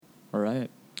All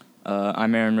right.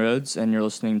 I'm Aaron Rhodes, and you're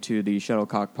listening to the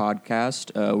Shuttlecock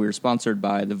Podcast. We're sponsored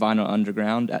by the Vinyl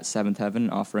Underground at 7th Heaven,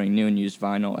 offering new and used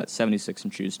vinyl at 76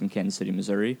 and Troost in Kansas City,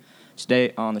 Missouri.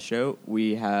 Today on the show,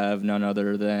 we have none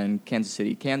other than Kansas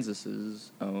City,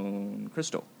 Kansas's own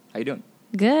Crystal. How you doing?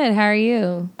 Good. How are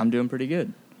you? I'm doing pretty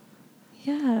good.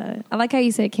 Yeah. I like how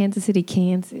you said Kansas City,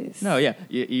 Kansas. No, yeah.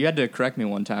 You had to correct me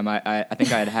one time. I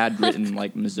think I had written,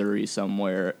 like, Missouri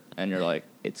somewhere, and you're like,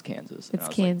 it's Kansas. And It's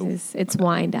Kansas. Like, it's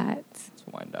Wyandotte. It's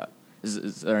Wyandotte.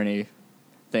 Is there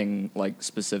anything, like,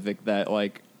 specific that,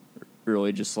 like,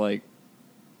 really just, like,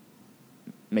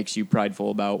 makes you prideful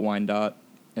about Wyandotte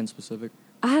in specific?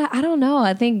 I don't know.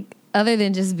 I think other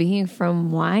than just being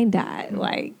from Wyandotte,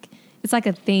 like, it's like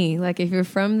a thing. Like, if you're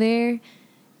from there,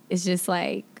 it's just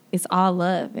like, it's all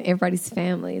love. Everybody's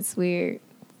family. It's weird.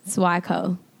 It's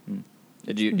Wyco.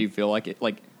 Do you feel like it?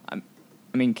 Like, I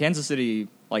mean, Kansas City,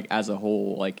 like, as a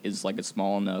whole, like, is like a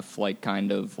small enough, like,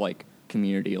 kind of like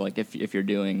community. Like, if you're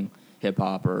doing hip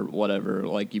hop or whatever,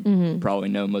 like, you probably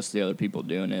know most of the other people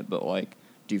doing it. But, like,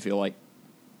 do you feel like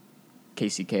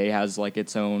KCK has, like,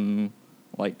 its own,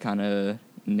 like, kind of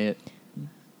knit?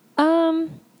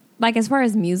 Like, as far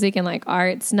as music and, like,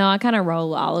 arts, no, I kind of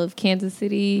roll all of Kansas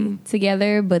City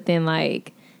together. But then,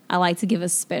 like, I like to give a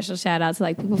special shout out to,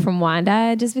 like, people from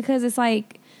Wyandotte just because it's,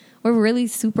 like, we're really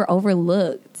super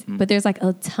overlooked. But there's, like,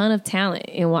 a ton of talent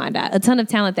in Wyandotte. A ton of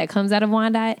talent that comes out of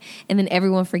Wyandotte, and then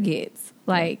everyone forgets.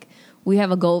 Like, we have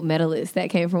a gold medalist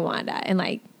that came from Wyandotte. And,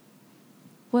 like,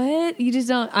 what? You just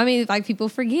don't... I mean, like, people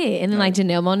forget. And then, like,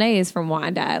 Janelle Monáe is from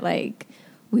Wyandotte. Like,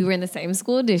 we were in the same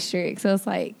school district. So it's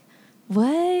like,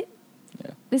 what?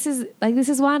 Yeah. This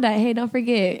is Wyandotte. Hey, don't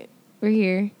forget. We're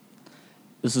here.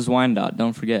 This is Wyandotte.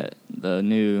 Don't forget the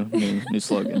new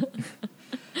slogan.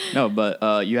 No,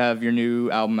 but you have your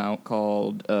new album out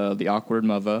called The Awkward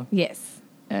Mother. Yes.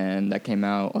 And that came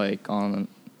out, like, on...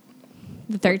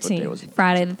 The 13th.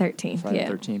 Friday the 13th. Friday yeah.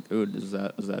 the 13th. Ooh, is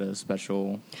that a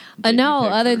special... No,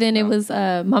 other than it was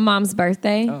my mom's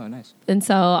birthday. Oh, nice. And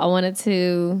so I wanted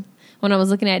to... When I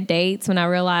was looking at dates, when I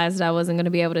realized I wasn't going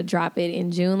to be able to drop it in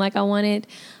June like I wanted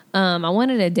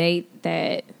a date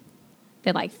that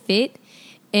like, fit.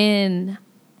 And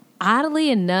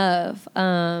oddly enough,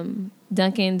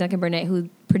 Duncan Burnett, who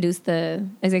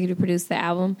executive produced the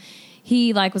album,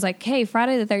 he, like, was like, hey,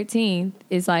 Friday the 13th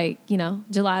is, like, you know,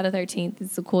 July the 13th.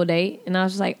 It's a cool date. And I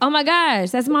was just like, oh, my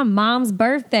gosh, that's my mom's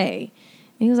birthday. And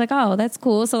he was like, oh, that's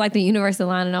cool. So, like, the universe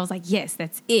aligned, and I was like, yes,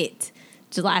 that's it,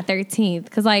 July 13th.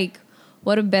 Because, like,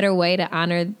 what a better way to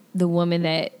honor the woman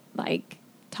that, like,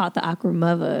 taught the awkward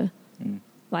mother,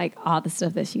 like, all the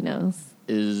stuff that she knows.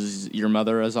 Is your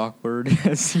mother as awkward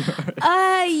as yours?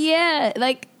 Yeah.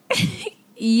 Like,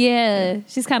 yeah.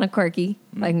 She's kind of quirky,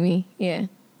 like me. Yeah.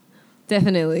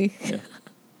 Definitely. Yeah.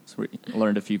 So we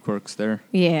learned a few quirks there.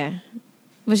 Yeah.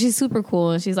 But she's super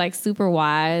cool, and she's, like, super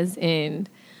wise, and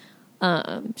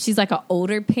she's, like, an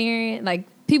older parent. Like,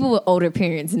 people with older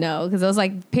parents know, because I was,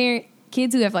 like,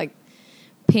 kids who have, like,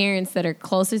 parents that are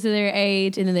closer to their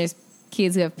age, and then there's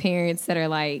kids who have parents that are,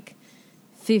 like,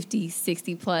 50,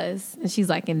 60 plus, and she's,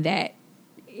 like, in that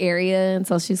area, and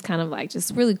so she's kind of, like,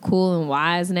 just really cool and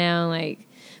wise now, like,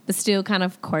 but still kind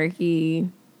of quirky,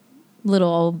 little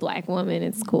old black woman.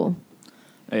 It's cool.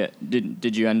 Yeah.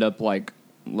 Did you end up, like,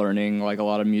 learning, like, a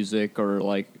lot of music or,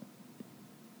 like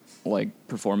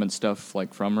performance stuff,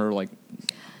 like, from her, like?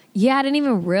 Yeah, I didn't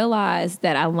even realize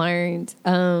that I learned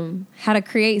how to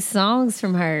create songs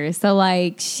from her. So,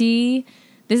 like,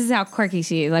 this is how quirky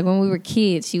she is. Like, when we were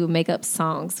kids, she would make up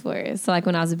songs for us. So, like,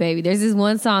 when I was a baby, there's this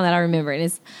one song that I remember, and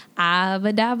it's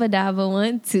Abba-dabba-dabba,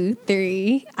 1, 2,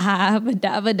 3,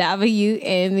 Abba-dabba-dabba, you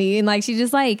and me. And, like, she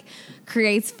just, like,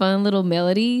 creates fun little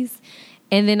melodies.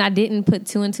 And then I didn't put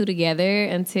two and two together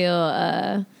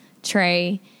until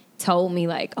Trey told me,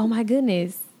 like, oh, my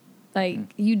goodness. Like,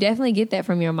 you definitely get that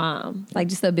from your mom. Like,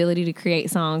 just the ability to create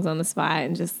songs on the spot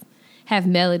and just have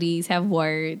melodies, have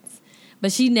words.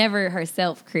 But she never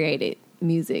herself created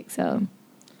music, so.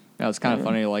 Yeah, it's kind of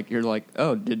funny. Like, you're like,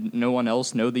 oh, did no one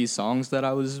else know these songs that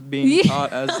I was being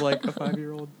taught as, like, a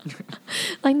 5-year-old?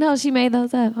 Like, no, she made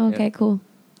those up. Okay, cool.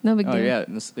 No big deal. Oh, yeah,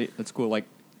 that's cool. Like,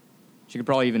 she could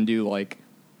probably even do, like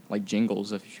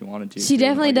jingles if she wanted to. She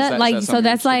definitely does. Like, so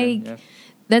that's, like... Yeah.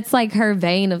 That's, like, her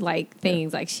vein of, like,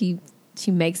 things. Yeah. Like, she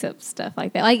makes up stuff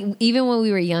like that. Like, even when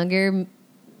we were younger,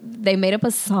 they made up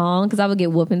a song, because I would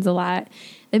get whoopings a lot.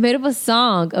 They made up a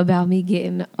song about me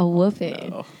getting a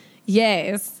whooping. Oh.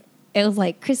 Yes. It was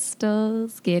like,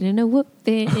 Crystal's getting a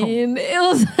whooping. Oh. It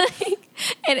was like,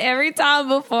 and every time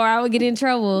before I would get in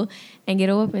trouble and get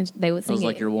a whooping, they would sing it. It was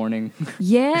like your warning.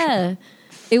 Yeah.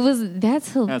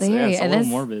 That's hilarious. That's a little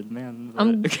morbid, man.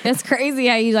 That's crazy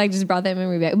how you like just brought that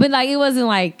memory back. But like it wasn't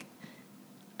like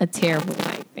a terrible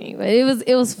like thing. But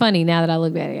it was funny now that I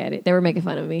look back at it. They were making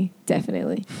fun of me,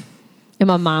 definitely. And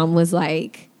my mom was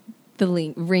like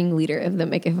the ringleader of them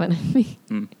making fun of me.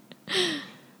 And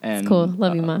it's cool.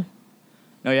 Love you, Mom.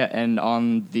 Oh yeah, and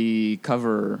on the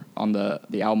cover on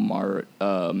the album art,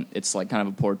 it's like kind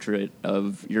of a portrait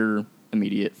of your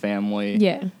immediate family.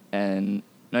 Yeah. And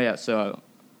so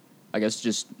I guess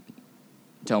just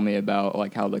tell me about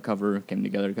like how the cover came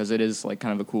together, because it is like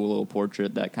kind of a cool little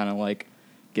portrait that kind of like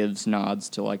gives nods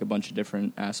to like a bunch of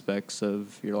different aspects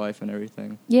of your life and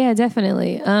everything. Yeah,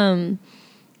 definitely.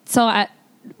 So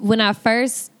when I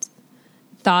first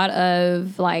thought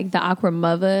of like the Awkward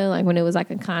Mother, like when it was like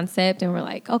a concept and we're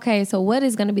like, okay, so what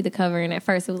is going to be the cover? And at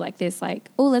first it was like this, like,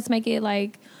 oh, let's make it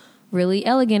like really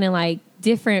elegant and like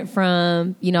different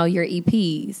from, your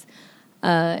EPs.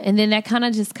 And then that kind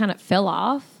of fell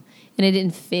off and it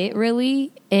didn't fit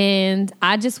really. And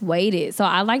I just waited. So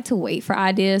I like to wait for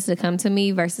ideas to come to me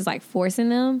versus like forcing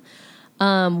them.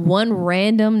 One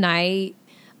random night,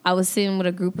 I was sitting with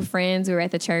a group of friends. We were at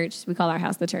the church. We call our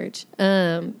house the church.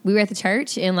 We were at the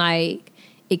church, and like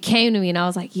it came to me, and I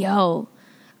was like, "Yo,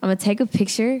 I'm gonna take a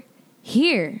picture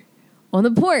here on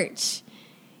the porch."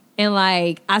 And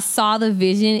like I saw the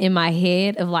vision in my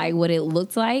head of like what it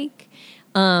looked like,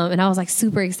 and I was like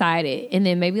super excited. And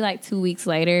then maybe like 2 weeks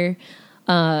later,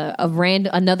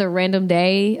 another random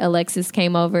day, Alexis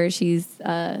came over. She's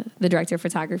the director of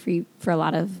photography for a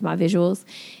lot of my visuals,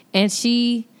 and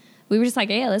we were just like,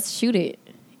 yeah, let's shoot it.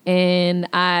 And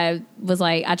I was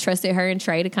like, I trusted her and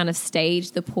Trey to kind of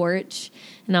stage the porch.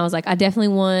 And I was like, I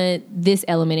definitely want this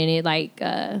element in it, like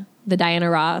the Diana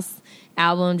Ross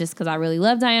album, just because I really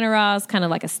love Diana Ross, kind of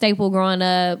like a staple growing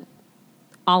up.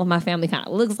 All of my family kind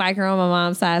of looks like her on my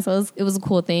mom's side. So it was a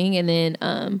cool thing. And then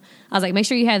I was like, make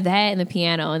sure you have that and the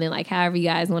piano. And then like however you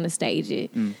guys want to stage it.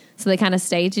 So they kind of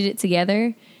staged it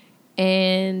together.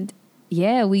 And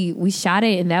yeah, we shot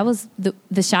it, and that was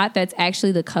the shot that's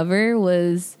actually the cover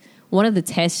was one of the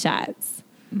test shots.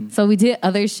 So we did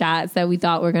other shots that we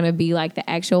thought were going to be like the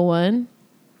actual one.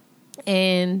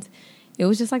 And it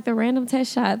was just like the random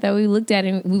test shot that we looked at,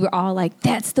 and we were all like,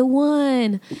 that's the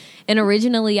one. And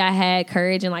originally I had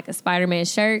Courage in like a Spider-Man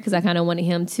shirt because I kind of wanted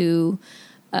him to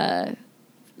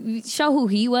show who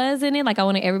he was in it. Like I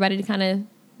wanted everybody to kind of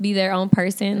be their own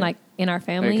person, like in our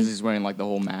family. Because he's wearing like the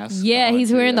whole mask. Yeah,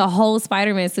 he's wearing the whole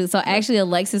Spider-Man suit. So actually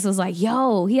Alexis was like,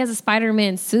 yo, he has a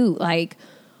Spider-Man suit. Like,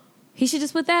 he should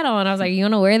just put that on. I was like, you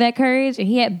want to wear that, Courage? And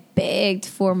he had begged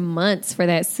for months for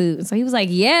that suit. So he was like,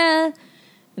 yeah.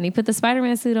 And he put the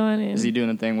Spider-Man suit on. And is he doing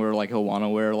a thing where like he'll want to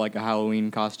wear like a Halloween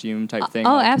costume type thing?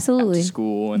 Oh, like, absolutely. At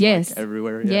school and yes. like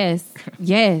everywhere? Yeah. Yes.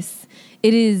 Yes.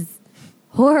 It is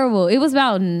horrible. It was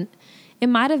about... It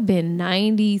might have been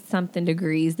 90-something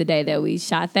degrees the day that we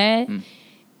shot that.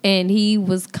 And he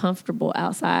was comfortable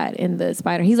outside in the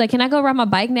Spider. He's like, can I go ride my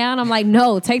bike now? And I'm like,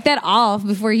 no, take that off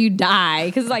before you die.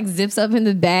 Because it like zips up in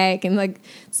the back and like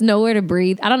it's nowhere to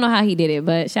breathe. I don't know how he did it,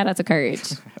 but shout out to Courage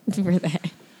for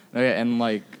that. Okay, and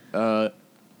like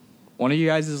one of you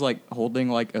guys is like holding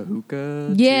like a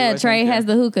hookah. Yeah, too, Trey has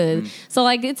the hookah. Mm. So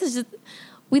like it's just,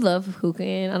 we love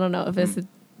hookahing. I don't know if it's a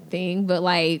thing, but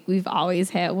like we've always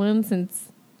had one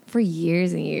for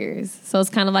years and years. So it's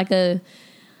kind of like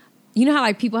you know how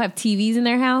like people have TVs in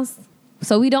their house?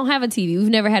 So we don't have a TV. We've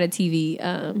never had a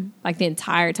TV like the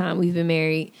entire time we've been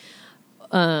married.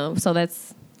 So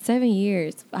that's 7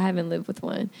 years. I haven't lived with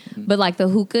one. But like the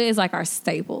hookah is like our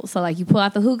staple. So like you pull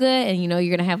out the hookah and you're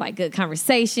going to have like good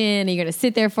conversation and you're going to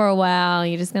sit there for a while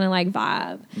and you're just going to like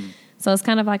vibe. So it's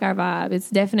kind of like our vibe. It's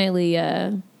definitely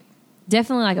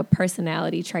like a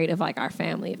personality trait of like our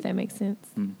family, if that makes sense.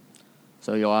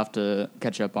 So you'll have to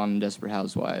catch up on Desperate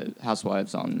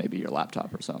Housewives on maybe your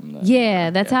laptop or something.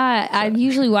 Yeah, that's how I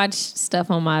usually watch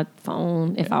stuff on my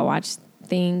phone. If I watch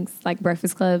things like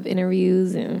Breakfast Club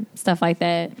interviews and stuff like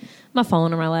that, my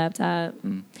phone or my laptop.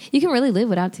 You can really live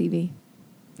without TV.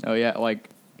 Oh yeah,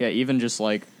 even just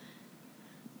like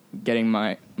getting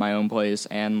my own place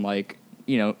and like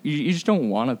you just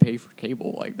don't want to pay for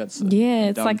cable. Like that's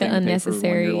it's dumb like thing an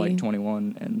unnecessary. When you're like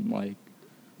 21 and like.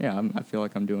 Yeah, I feel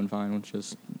like I'm doing fine with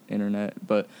just internet.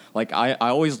 But, like, I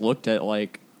always looked at,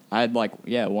 like, I had, like,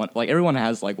 everyone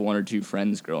has, like, one or two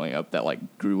friends growing up that,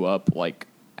 like, grew up, like,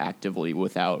 actively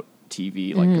without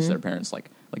TV, like, because their parents,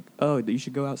 like, oh, you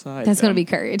should go outside. That's going to be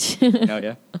Courage. Oh,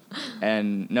 yeah.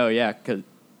 And,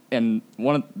 and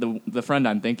one of the friend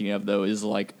I'm thinking of, though, is,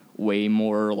 like, way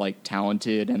more, like,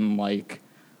 talented and, like,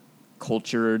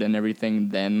 cultured and everything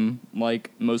than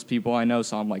like most people I know.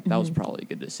 So I'm like, that was probably a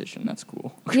good decision. That's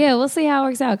cool. Yeah, we'll see how it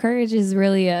works out. Courage is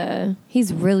really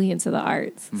he's really into the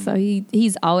arts. So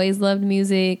he's always loved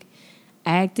music,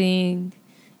 acting,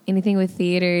 anything with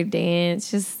theater,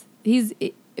 dance. Just he's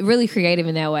really creative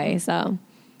in that way. So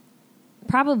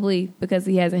probably because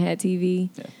he hasn't had TV,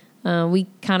 we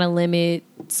kind of limit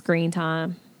screen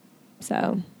time.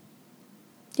 So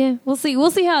yeah, we'll see.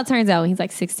 We'll see how it turns out when he's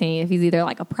like 16. If he's either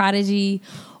like a prodigy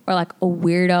or like a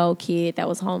weirdo kid that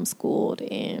was homeschooled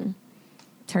and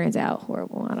turns out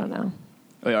horrible. I don't know.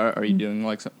 Wait, are you doing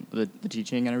like the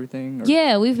teaching and everything? Or?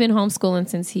 Yeah, we've been homeschooling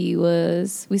since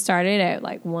we started at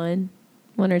like one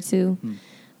or two.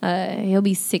 He'll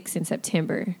be 6 in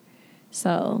September.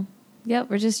 So, yep,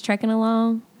 we're just trekking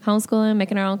along, homeschooling,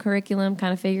 making our own curriculum,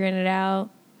 kind of figuring it out.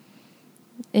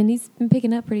 And he's been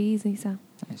picking up pretty easy, so.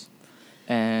 Nice.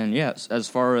 And yes, as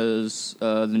far as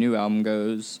the new album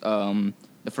goes,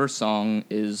 the first song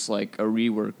is like a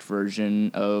reworked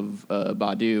version of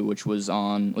Badu, which was it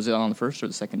on the first or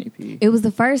the second EP? It was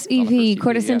the first EP,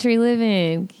 Quarter yeah. Century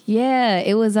Living. Yeah,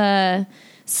 it was a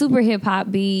super hip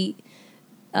hop beat.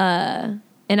 And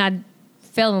I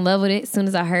fell in love with it as soon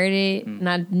as I heard it. And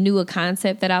I knew a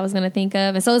concept that I was going to think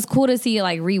of. And so it's cool to see it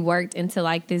like reworked into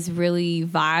like this really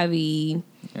vibey.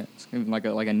 Yeah, it's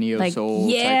like a neo soul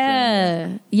type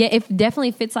thing. Yeah, it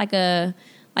definitely fits like a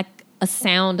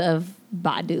sound of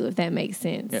Badu, if that makes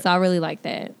sense. Yeah. So I really like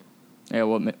that. Yeah,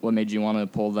 what made you want to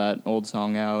pull that old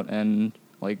song out and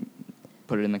like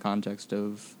put it in the context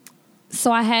of?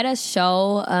 So I had a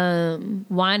show,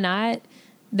 Why Not?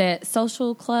 That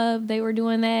social club, they were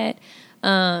doing that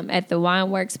at the Wine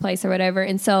Works place or whatever.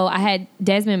 And so I had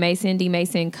Desmond Mason, D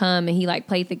Mason, come and he like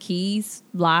played the keys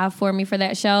live for me for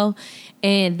that show.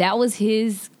 And that was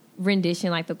his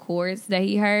rendition, like the chords that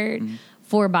he heard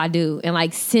for Badu. And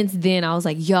like since then I was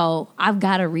like, yo, I've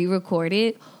got to re-record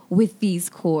it with these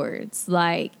chords.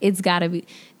 Like it's got to be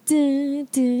dun,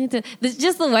 dun, dun.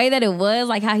 Just the way that it was,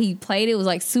 like how he played it was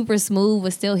like super smooth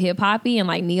but still hip-hoppy and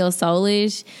like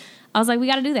neo-soulish. I was like, we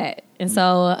got to do that. And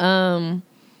so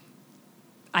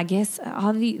I guess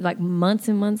all the like months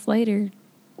and months later,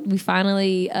 we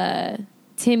finally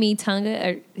Timmy Tunga,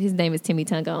 or his name is Timmy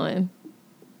Tunga on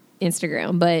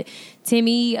Instagram, but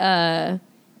Timmy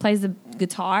plays the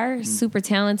guitar, super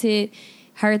talented,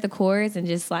 heard the chords and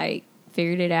just like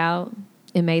figured it out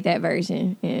and made that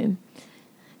version, and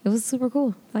it was super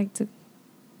cool, like to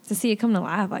see it come to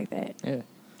life like that. Yeah.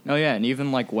 Oh yeah, and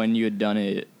even like when you had done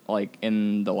it like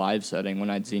in the live setting, when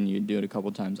I'd seen you do it a couple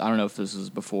times, I don't know if this was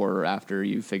before or after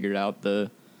you figured out the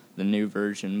new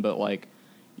version, but like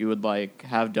you would like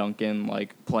have Duncan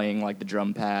like playing like the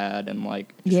drum pad and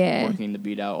like just working the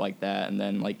beat out like that, and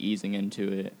then like easing into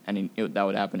it, and that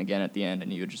would happen again at the end,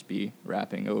 and you would just be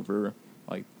rapping over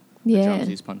like the drums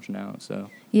he's punching out. So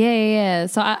yeah.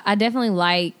 So I definitely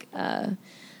like.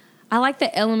 I like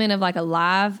the element of like a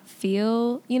live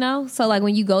feel, you know? So like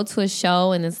when you go to a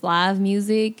show and it's live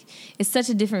music, it's such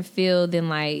a different feel than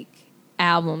like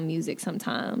album music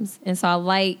sometimes. And so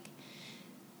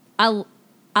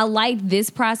I like this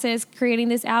process creating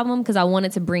this album because I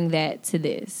wanted to bring that to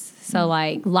this. So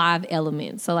like live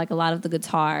elements. So like a lot of the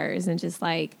guitars and just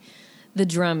like the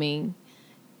drumming,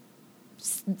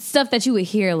 stuff that you would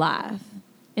hear live.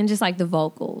 And just like the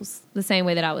vocals, the same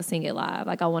way that I would sing it live.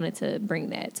 Like I wanted to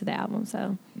bring that to the album.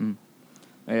 So,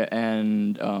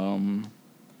 and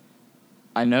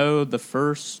I know the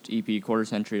first EP, Quarter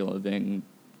Century Living,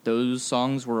 those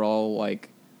songs were all like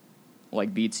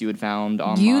beats you had found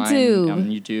online on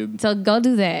YouTube. So go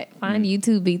do that. Find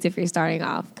YouTube beats if you're starting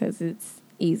off because it's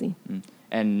easy.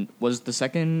 And was the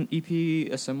second EP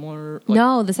a similar? Like,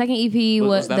 no, the second EP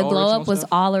was the Glow Up was stuff?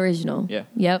 all original. Yeah.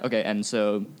 Yep. Okay, and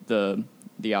so the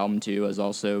album too has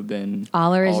also been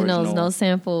all originals, no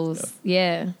samples. Stuff.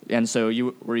 Yeah. And so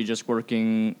were you just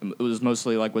working? It was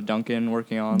mostly like with Duncan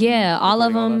working on. Yeah, all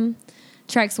of them.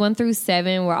 Tracks 1 through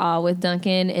 7 were all with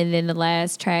Duncan, and then the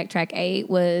last track 8,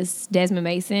 was Desmond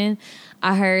Mason.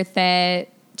 I heard that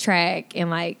track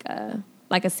in like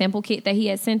a sample kit that he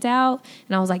had sent out,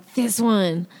 and I was like, this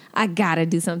one, I gotta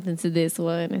do something to this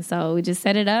one, and so we just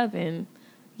set it up, and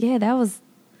yeah, that was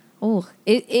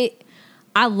it.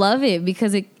 I love it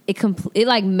because it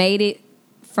like made it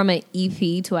from an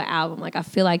EP to an album. Like I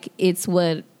feel like it's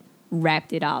what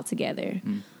wrapped it all together.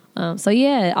 So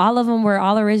yeah, all of them were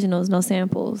all originals, no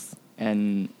samples.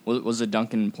 And was it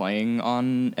Duncan playing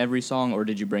on every song, or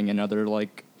did you bring in other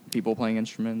like people playing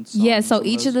instruments? Yeah, so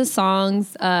each of the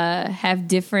songs have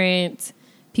different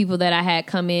people that I had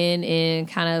come in and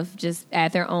kind of just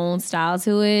add their own style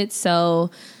to it.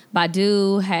 So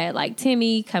Badu, had like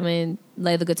Timmy come and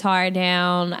lay the guitar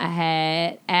down. I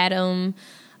had Adam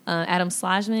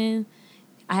Slajman.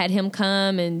 I had him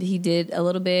come and he did a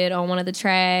little bit on one of the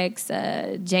tracks.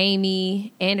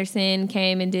 Jamie Anderson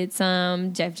came and did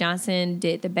some. Jeff Johnson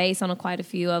did the bass on quite a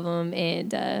few of them.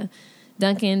 And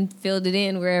Duncan filled it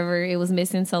in wherever it was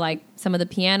missing. So like some of the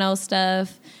piano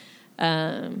stuff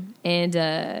and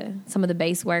some of the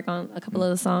bass work on a couple of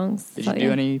the songs. Did you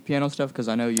do any piano stuff? Because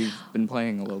I know you've been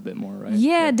playing a little bit more, right?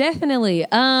 Yeah, definitely.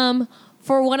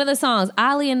 For one of the songs,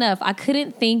 oddly enough, I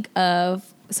couldn't think of...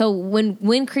 So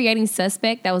when creating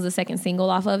Suspect, that was the second single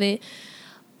off of it,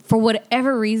 for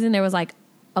whatever reason, there was like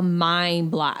a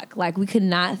mind block. Like we could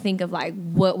not think of like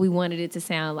what we wanted it to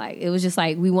sound like. It was just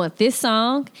like, we want this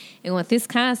song and want this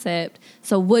concept.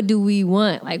 So what do we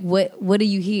want? Like what do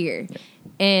you hear? Yeah.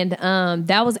 And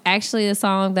that was actually a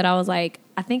song that I was like,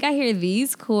 I think I hear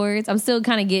these chords. I'm still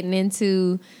kind of getting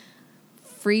into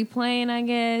free playing, I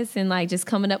guess, and like just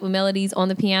coming up with melodies on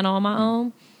the piano on my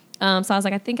own. So I was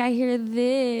like, I think I hear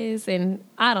this. And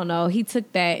I don't know. He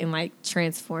took that and like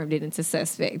transformed it into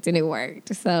Suspect and it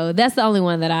worked. So that's the only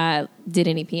one that I did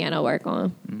any piano work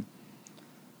on. Mm.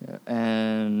 Yeah.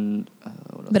 And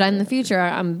but in the future,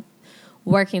 I'm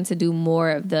working to do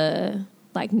more of the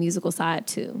like musical side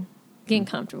too. Getting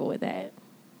comfortable with that.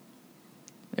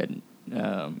 And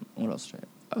what else?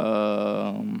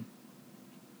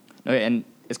 And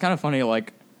it's kind of funny,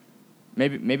 like,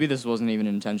 Maybe this wasn't even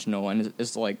intentional, and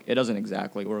it's like it doesn't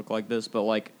exactly work like this. But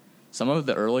like some of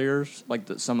the earlier, like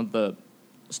some of the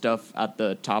stuff at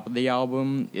the top of the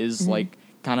album is like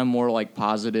kind of more like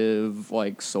positive,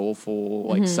 like soulful,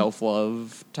 like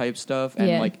self-love type stuff,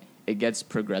 and like it gets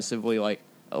progressively like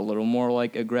a little more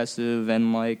like aggressive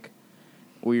and like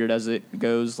weird as it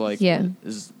goes. Like,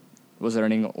 was there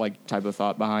any like type of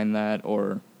thought behind that,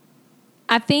 or?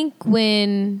 I think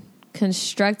when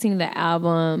constructing the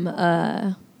album,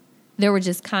 there were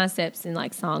just concepts and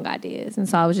like song ideas, and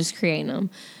so I was just creating them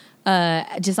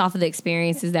just off of the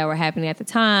experiences that were happening at the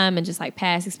time and just like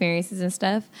past experiences and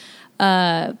stuff.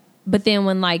 But then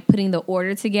when like putting the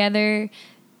order together,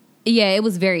 it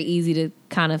was very easy to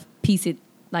kind of piece it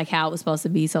like how it was supposed to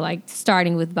be. So like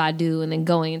starting with Badu and then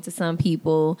going into some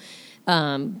people,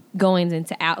 going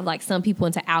into like some people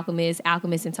into Alchemist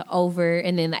into Over,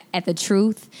 and then at The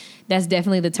Truth, that's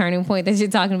definitely the turning point that you're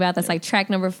talking about. That's like track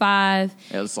number 5.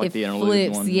 Yeah, it's like the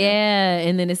interlude one. Yeah,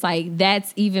 and then it's like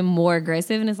that's even more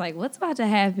aggressive, and it's like what's about to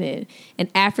happen? And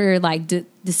after like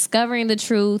discovering the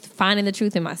truth, finding the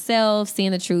truth in myself,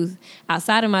 seeing the truth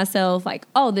outside of myself, like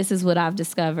oh, this is what I've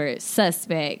discovered.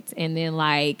 Suspect, and then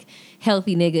like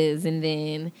Healthy Niggas, and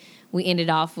then we ended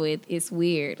off with It's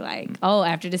Weird. Like,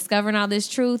 after discovering all this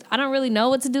truth, I don't really know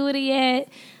what to do with it yet,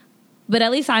 but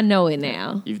at least I know it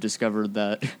now. You've discovered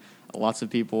that lots of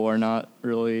people are not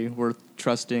really worth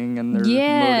trusting, and their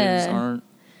motives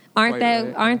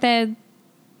aren't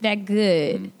that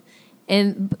good.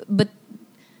 But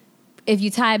if you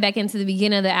tie it back into the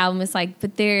beginning of the album, it's like,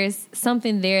 but there's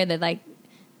something there that like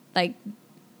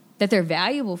that they're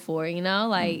valuable for, you know,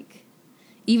 like.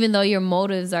 Even though your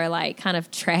motives are like kind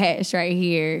of trash right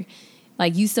here,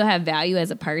 like you still have value as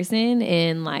a person,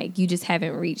 and like you just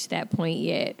haven't reached that point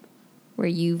yet where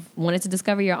you've wanted to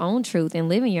discover your own truth and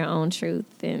live in your own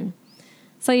truth. And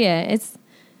so it's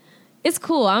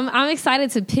cool. I'm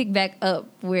excited to pick back up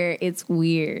where It's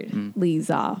Weird leaves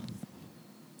off.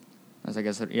 As I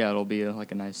guess, it'll be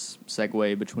like a nice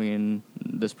segue between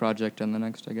this project and the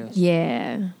next, I guess.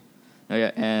 Yeah. Oh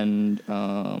yeah, and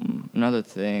another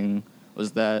thing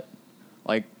was that,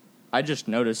 like, I just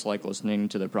noticed, like, listening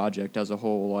to the project as a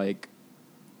whole, like,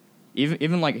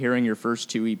 even like, hearing your first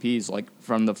 2 EPs, like,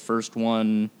 from the first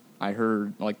one I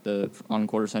heard, like, on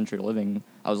Quarter Century Living,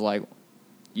 I was like,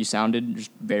 you sounded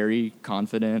just very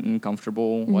confident and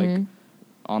comfortable, like,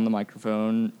 on the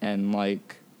microphone, and,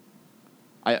 like,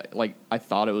 I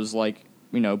thought it was, like,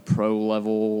 you know,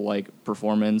 pro-level, like,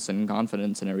 performance and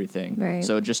confidence and everything. Right.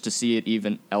 So just to see it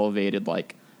even elevated,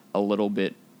 like, a little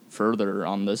bit further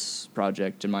on this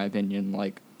project, in my opinion,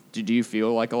 like, did you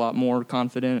feel like a lot more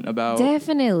confident about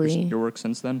definitely your work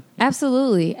since then?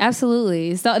 Absolutely.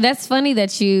 So that's funny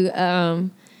that you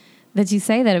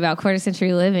say that about Quarter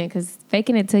Century Living, because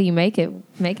faking it till you making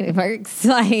it works.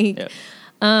 Like,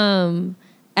 at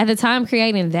the time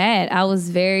creating that, I was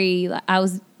very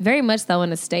much so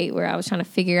in a state where I was trying to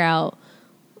figure out,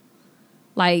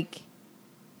 like,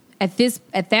 at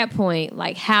that point,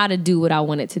 like, how to do what I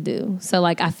wanted to do. So,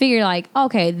 like, I figured, like,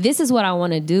 okay, this is what I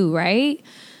want to do, right?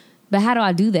 But how do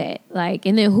I do that? Like,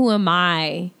 and then who am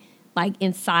I, like,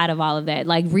 inside of all of that?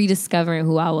 Like, rediscovering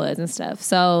who I was and stuff.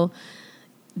 So,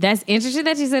 That's interesting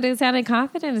that you said it sounded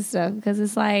confident and stuff, because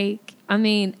it's like, I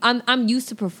mean, I'm used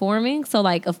to performing, so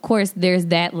like, of course, there's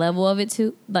that level of it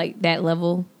too, like that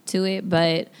level to it.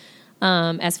 But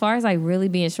as far as like really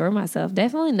being sure of myself,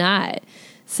 definitely not.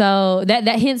 So that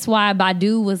hence why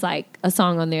Badu was like a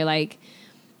song on there. Like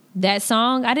that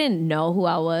song, I didn't know who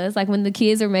I was. Like when the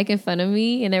kids were making fun of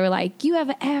me and they were like, "You have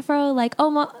an afro," like, oh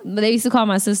my, they used to call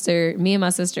me and my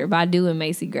sister, Badu and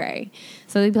Macy Gray.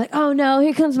 So they'd be like, "Oh no,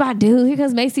 here comes Badu, here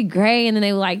comes Macy Gray," and then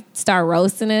they would like start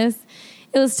roasting us.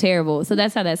 It was terrible. So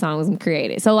that's how that song was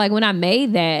created. So like when I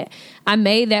made that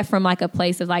from like a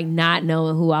place of like not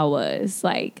knowing who I was.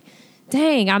 Like,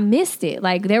 dang, I missed it.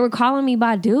 Like they were calling me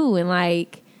Badu and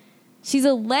like, she's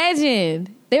a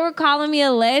legend. They were calling me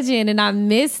a legend and I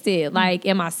missed it. Like,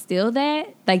 am I still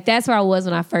that? Like that's where I was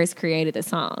when I first created the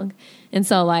song. And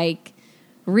so like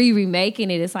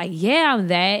remaking it, it's like, yeah, I'm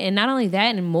that. And not only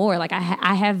that and more, like I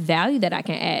have value that I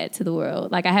can add to the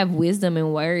world. Like I have wisdom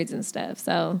and words and stuff.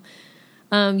 So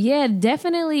yeah,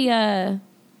 definitely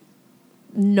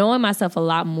knowing myself a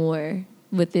lot more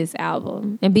with this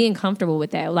album and being comfortable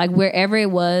with that. Like wherever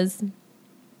it was,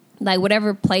 like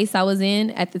whatever place I was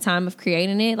in at the time of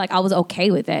creating it, like I was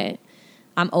okay with that.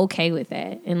 I'm okay with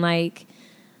that. And like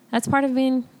that's part of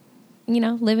being,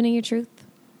 living in your truth.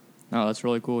 No, that's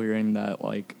really cool hearing that,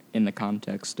 like, in the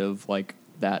context of, like,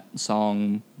 that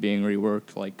song being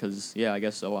reworked, like, because, yeah, I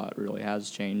guess a lot really has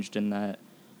changed in that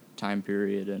time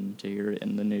period, and to hear it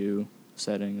in the new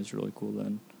setting is really cool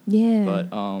then. Yeah.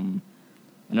 But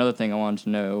another thing I wanted to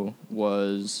know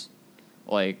was,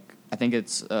 like, I think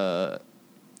it's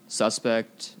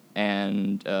Suspect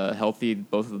and Healthy,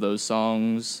 both of those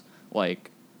songs,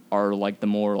 like, are, like, the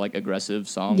more, like, aggressive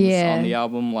songs on the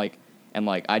album, like, and,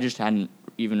 like, I just hadn't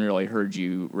even really heard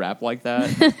you rap like that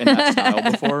in that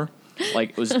style before.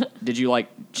 Like, did you like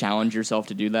challenge yourself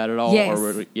to do that at all? Yes.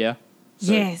 Or yeah.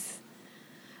 So. Yes.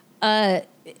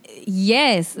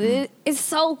 Yes. It's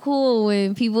so cool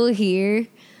when people hear,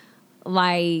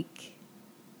 like,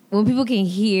 when people can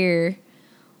hear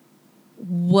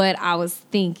what I was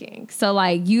thinking. So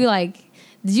like, you like,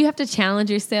 did you have to challenge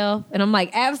yourself? And I'm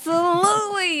like,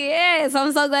 absolutely, yes.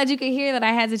 I'm so glad you could hear that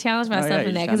I had to challenge myself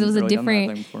in that, because it was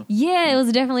really it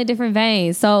was definitely a different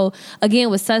vein. So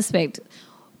again, with Suspect,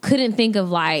 couldn't think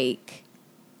of like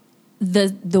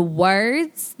the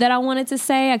words that I wanted to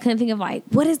say. I couldn't think of like,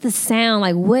 what is the sound?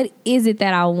 Like, what is it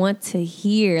that I want to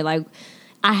hear? Like,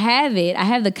 I have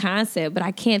the concept, but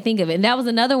I can't think of it. And that was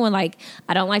another one, like,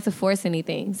 I don't like to force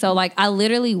anything. So like, I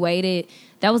literally waited.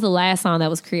 That was the last song that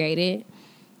was created.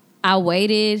 I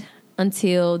waited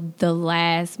until the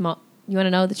last you want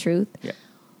to know the truth? Yeah.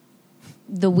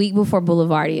 The week before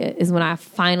Boulevardia is when I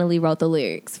finally wrote the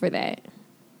lyrics for that.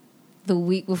 The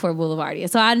week before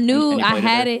Boulevardia. So I knew I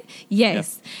had it.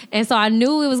 Yes. Yeah. And so I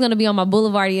knew it was going to be on my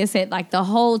Boulevardia set like the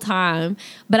whole time,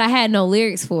 but I had no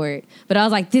lyrics for it. But I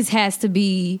was like, this has to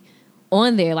be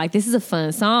on there. Like, this is a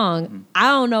fun song. Mm-hmm. I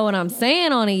don't know what I'm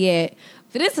saying on it yet,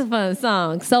 but it's a fun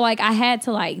song. So like, I had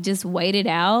to like just wait it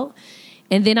out.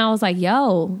 And then I was like,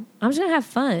 yo, I'm just gonna have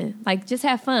fun. Like, just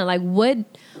have fun. Like, what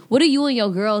do you and your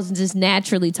girls just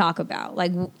naturally talk about?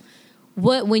 Like,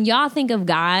 when y'all think of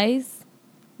guys,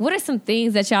 what are some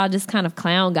things that y'all just kind of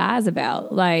clown guys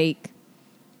about? Like,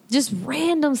 just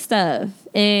random stuff.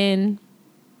 And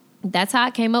that's how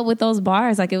I came up with those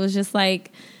bars. Like, it was just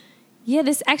like, yeah,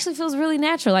 this actually feels really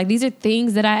natural. Like, these are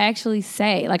things that I actually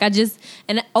say. Like,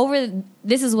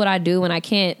 this is what I do when I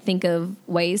can't think of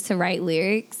ways to write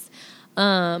lyrics.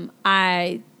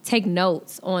 I take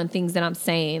notes on things that I'm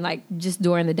saying, like just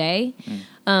during the day.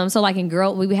 So like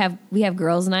we have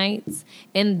girls' nights,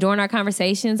 and during our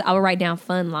conversations, I would write down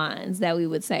fun lines that we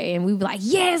would say, and we'd be like,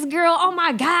 "Yes, girl! Oh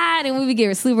my god!" And we would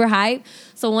get super hype.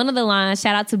 So one of the lines,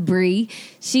 shout out to Bree,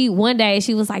 one day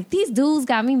she was like, "These dudes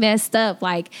got me messed up.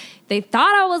 Like they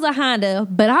thought I was a Honda,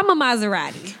 but I'm a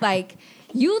Maserati. Like."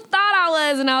 You thought I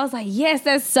was, and I was like, yes,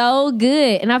 that's so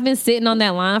good. And I've been sitting on that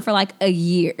line for like a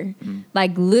year. Mm-hmm.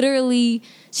 Like literally,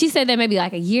 she said that maybe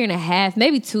like a year and a half,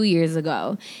 maybe 2 years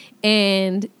ago.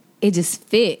 And it just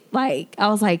fit. Like, I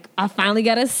was like, I finally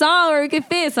got a song where it could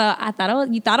fit. So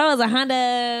you thought I was a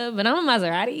Honda, but I'm a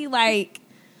Maserati. Like,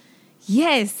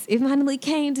 yes, it finally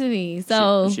came to me.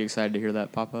 So was she excited to hear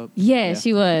that pop up? Yeah,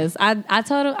 she was. I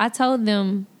told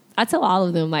all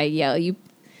of them, like, yo, you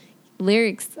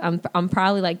lyrics, I'm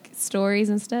probably like stories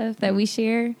and stuff that we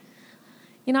share,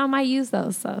 I might use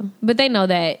those. So, but they know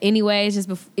that anyway. It's just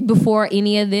before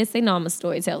any of this, they know I'm a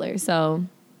storyteller. So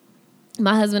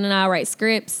my husband and I write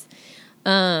scripts.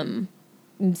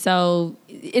 So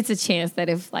it's a chance that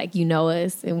if like you know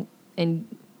us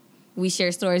and we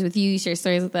share stories with you share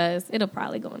stories with us, it'll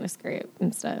probably go in a script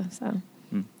and stuff. So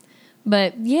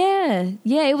But yeah,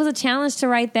 it was a challenge to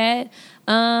write that.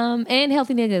 And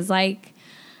Healthy Niggas, like,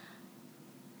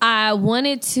 I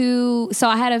wanted to, so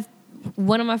I had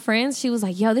one of my friends, she was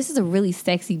like, yo, this is a really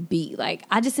sexy beat. Like,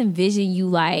 I just envision you,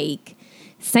 like,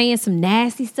 saying some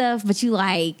nasty stuff, but you,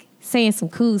 like, saying some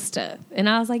cool stuff. And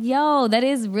I was like, yo, that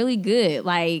is really good.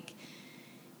 Like,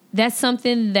 that's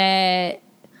something that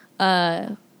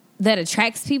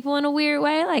attracts people in a weird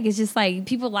way. Like, it's just, like,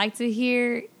 people like to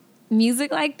hear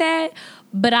music like that.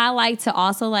 But I like to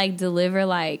also, like, deliver,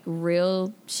 like,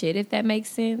 real shit, if that makes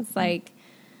sense. Like,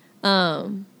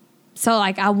 so,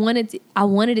 like, I wanted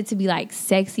it to be, like,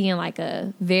 sexy and, like,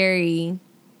 a very,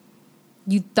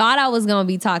 you thought I was going to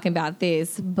be talking about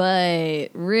this, but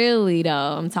really, though,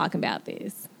 I'm talking about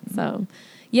this. So,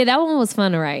 yeah, that one was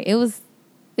fun to write. It was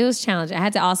challenging. I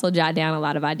had to also jot down a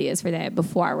lot of ideas for that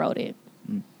before I wrote it.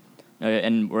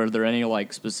 And were there any,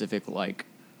 like, specific, like,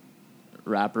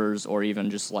 rappers or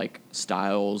even just, like,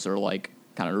 styles or, like,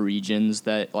 kind of regions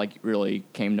that, like, really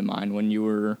came to mind when you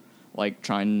were, like,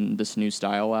 trying this new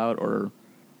style out, or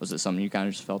was it something you kind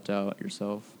of just felt out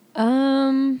yourself?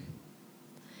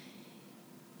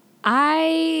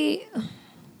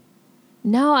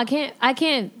 No, I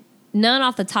can't, none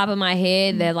off the top of my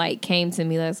head that, like, came to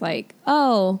me that's like,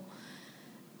 oh,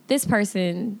 this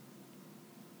person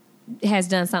has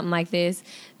done something like this.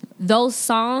 Those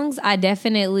songs, I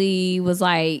definitely was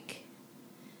like,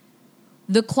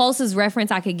 the closest reference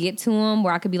I could get to them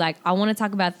where I could be like, I want to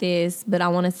talk about this, but I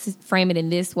want to frame it in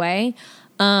this way,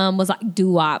 was like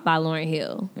Doo-Wop by Lauryn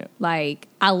Hill. Yeah. Like,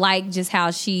 I like just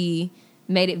how she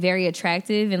made it very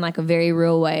attractive in, like, a very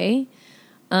real way.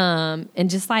 And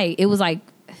just, like, it was, like,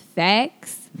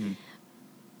 facts.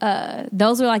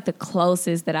 Those were, like, the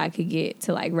closest that I could get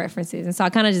to, like, references. And so I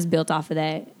kind of just built off of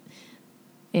that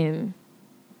and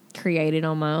created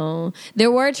on my own.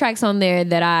 There were tracks on there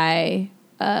that I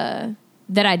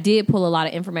did pull a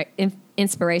lot of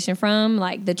inspiration from,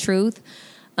 like The Truth.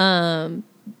 When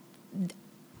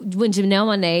Janelle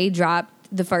Monáe dropped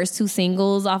the first 2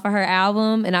 singles off of her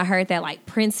album, and I heard that, like,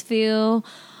 Prince feel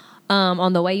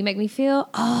on The Way You Make Me Feel.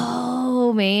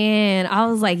 Oh, man. I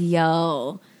was like,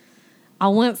 yo, I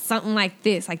want something like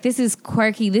this. Like, this is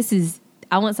quirky.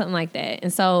 I want something like that.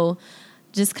 And so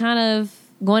just kind of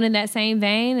going in that same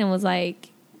vein, and was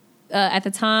like, at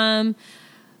the time,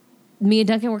 me and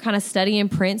Duncan were kind of studying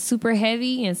Prince super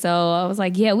heavy, and so I was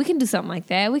like, yeah, we can do something like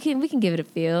that. We can give it a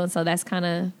feel. And so that's kind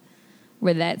of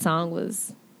where that song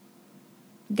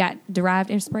got derived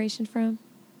inspiration from.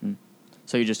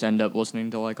 So you just end up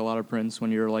listening to, like, a lot of Prince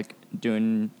when you're, like,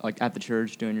 doing, like, at the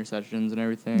church, doing your sessions and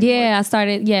everything? Yeah, like, I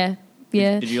started, yeah.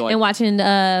 Did you, like, and watching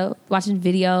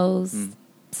videos,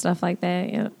 stuff like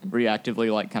that, yeah. Were you actively,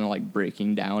 like, kind of, like,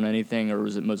 breaking down anything, or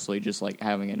was it mostly just, like,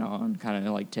 having it on, kind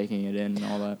of, like, taking it in and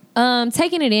all that?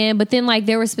 Taking it in, but then, like,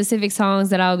 there were specific songs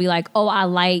that I would be like, oh, I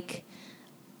like.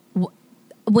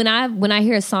 When I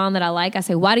hear a song that I like, I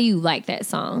say, why do you like that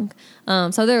song?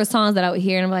 So there were songs that I would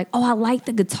hear, and I'm like, oh, I like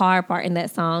the guitar part in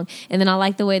that song. And then I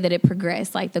like the way that it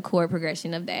progressed, like the chord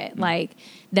progression of that. Like,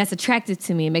 that's attractive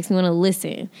to me. It makes me want to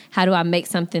listen. How do I make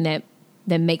something that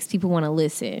makes people want to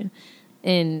listen?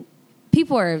 And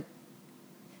people are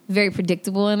very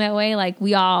predictable in that way. Like,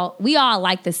 we all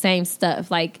like the same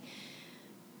stuff, like,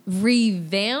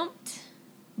 revamped,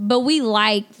 but we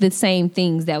like the same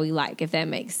things that we like, if that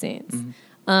makes sense.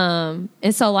 And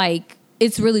so, like,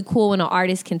 it's really cool when an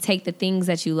artist can take the things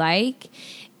that you like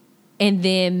and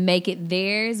then make it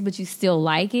theirs, but you still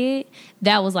like it.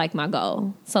 That was, like, my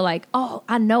goal. So, like, oh,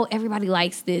 I know everybody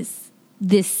likes this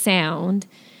sound.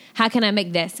 How can I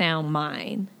make that sound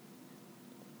mine?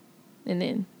 And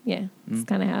then, yeah, it's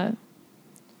kind of how.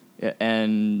 Yeah,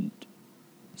 and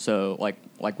so, like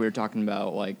we were talking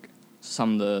about, like,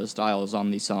 some of the styles on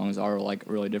these songs are, like,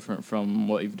 really different from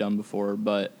what you've done before,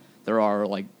 but there are,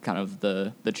 like, kind of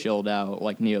the chilled out,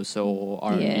 like, neo soul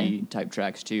R&B type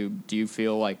tracks too. Do you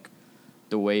feel like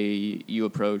the way you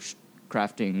approached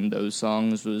crafting those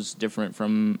songs was different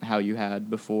from how you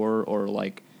had before, or,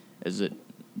 like, is it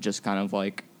just kind of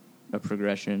like a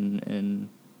progression in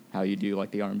how you do,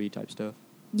 like, the R&B type stuff?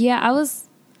 Yeah,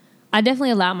 I definitely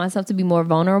allowed myself to be more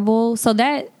vulnerable, so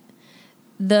that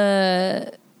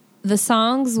the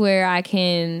songs where I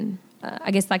can,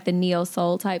 I guess, like, the neo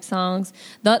soul type songs,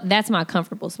 that's my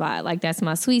comfortable spot. Like, that's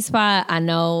my sweet spot. I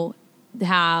know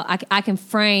how I can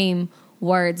frame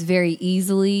words very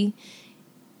easily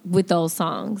with those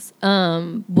songs.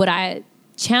 What I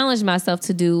challenged myself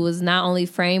to do was not only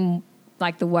frame,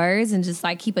 like, the words and just,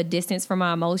 like, keep a distance from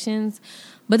my emotions,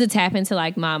 but to tap into,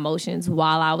 like, my emotions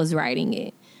while I was writing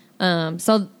it.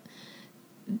 So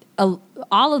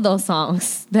all of those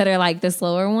songs that are like the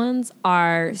slower ones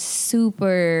are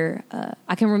super.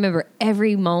 I can remember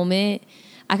every moment.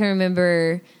 I can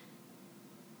remember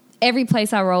every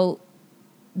place I wrote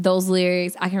those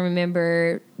lyrics. I can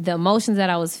remember the emotions that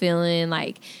I was feeling.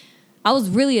 Like, I was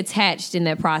really attached in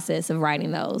that process of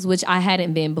writing those, which I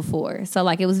hadn't been before. So,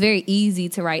 like, it was very easy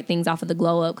to write things off of the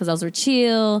glow up because those were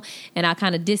chill, and I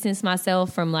kind of distanced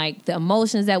myself from, like, the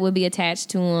emotions that would be attached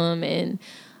to them, and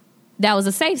that was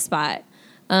a safe spot.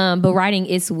 But writing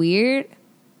It's Weird,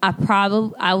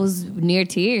 I was near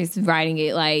tears writing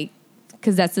it, like,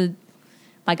 because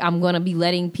I'm going to be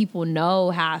letting people know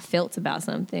how I felt about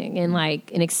something and,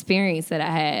 like, an experience that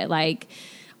I had. Like,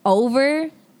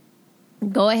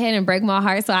 go ahead and break my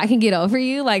heart so I can get over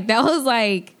you. Like, that was,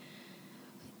 like,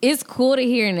 it's cool to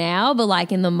hear now, but,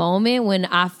 like, in the moment when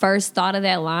I first thought of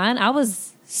that line, I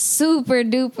was super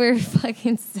duper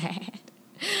fucking sad.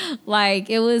 Like,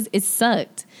 it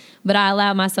sucked. But I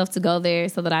allowed myself to go there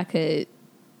so that I could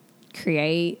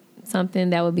create something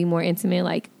that would be more intimate.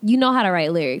 Like, you know how to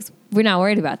write lyrics. We're not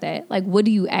worried about that. Like, what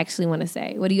do you actually want to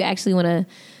say? What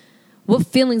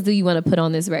feelings do you want to put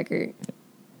on this record?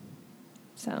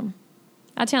 So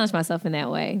I challenge myself in that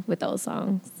way with those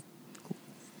songs. Cool.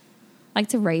 Like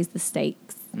to raise the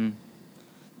stakes. Oh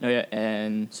yeah,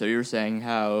 and so you were saying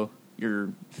how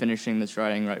you're finishing this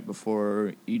writing right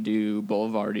before you do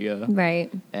Boulevardia. Right.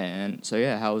 And so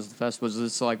yeah, how was the fest? Was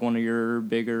this like one of your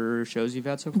bigger shows you've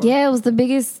had so far? Yeah, it was the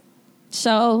biggest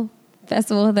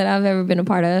festival that I've ever been a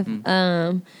part of.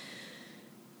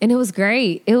 And it was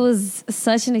great. It was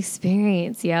such an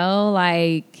experience, yo.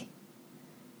 Like,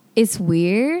 it's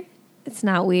weird. It's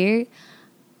not weird.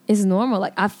 It's normal.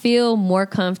 Like, I feel more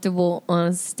comfortable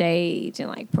on stage and,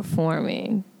 like,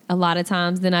 performing a lot of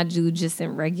times than I do just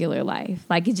in regular life.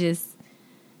 Like, it's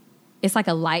like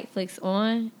a light flicks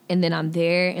on, and then I'm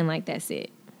there, and, like, that's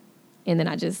it. And then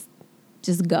I just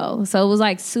go. So it was,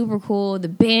 like, super cool. The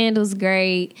band was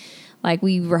great. Like,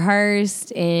 we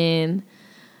rehearsed, and,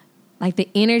 like, the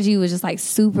energy was just, like,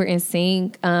 super in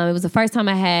sync. It was the first time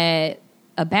I had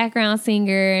a background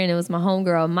singer, and it was my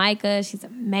homegirl Micah. She's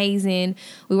amazing.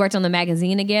 We worked on the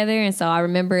magazine together, and so I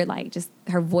remember, like, just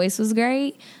her voice was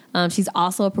great. She's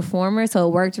also a performer, so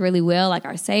it worked really well, like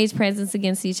our stage presence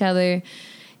against each other.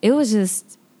 It was a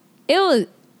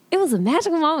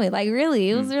magical moment. Like,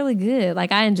 really, it was really good.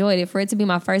 Like, I enjoyed it. For it to be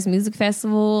my first music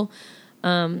festival,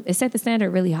 it set the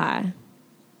standard really high.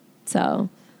 So,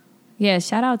 yeah,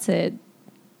 shout out to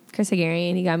Chris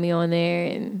Hagarian. He got me on there,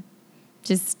 and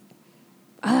just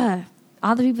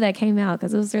all the people that came out,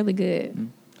 because it was really good.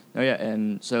 Oh yeah,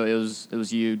 and so it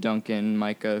was you, Duncan,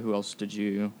 Micah. Who else did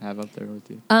you have up there with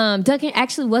you? Duncan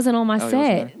actually wasn't on my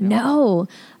set. No.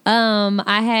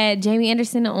 I had Jamie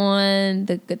Anderson on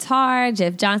the guitar,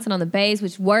 Jeff Johnson on the bass,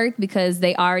 which worked because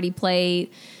they already played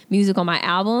music on my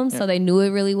album, so they knew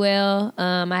it really well.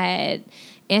 I had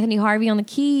Anthony Harvey on the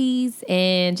keys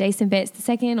and Jason Betts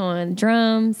II on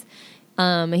drums.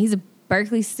 And he's a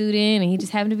Berkeley student, and he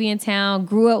just happened to be in town.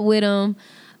 Grew up with him.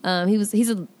 He's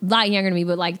a lot younger than me,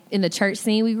 but like in the church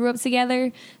scene, we grew up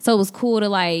together. So it was cool to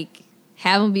like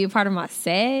have him be a part of my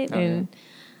set, and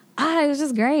it was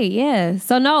just great. Yeah.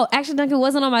 So no, actually Duncan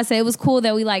wasn't on my set. It was cool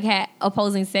that we like had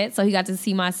opposing sets, so he got to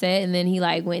see my set, and then he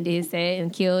like went to his set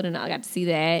and killed, and I got to see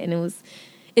that, and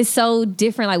it's so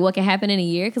different like what can happen in a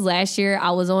year, because last year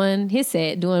I was on his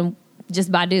set doing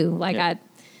just Badu. Like I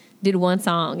did one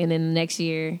song, and then the next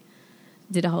year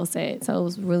did a whole set. So it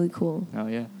was really cool. Oh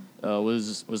yeah.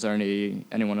 Was there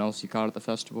anyone else you caught at the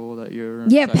festival that you're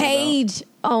Paige about?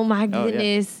 Oh my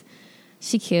goodness,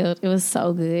 she killed. It was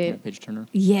so good. Paige Turner.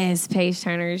 Yes, Paige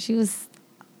Turner. She was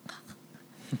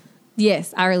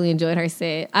yes, I really enjoyed her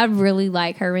set. I really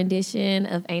like her rendition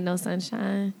of Ain't No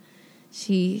Sunshine.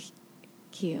 She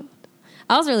killed.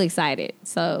 I was really excited.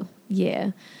 So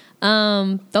yeah,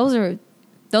 those are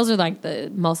like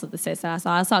the most of the sets that I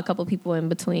saw. I saw a couple people in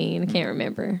between. I can't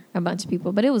remember a bunch of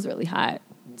people, but it was really hot.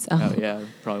 So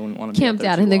probably wouldn't want to camped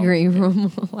out in the green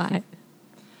room a lot.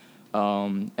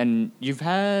 And you've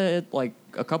had like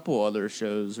a couple other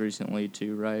shows recently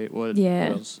too, right? What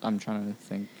else? I'm trying to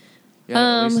think.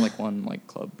 Yeah, at least like one like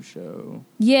club show.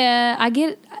 Yeah, I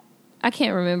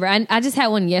can't remember. I just had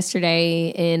one yesterday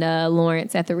in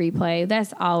Lawrence at the Replay.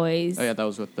 That's always. Oh yeah, that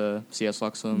was with the CS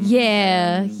Luxem.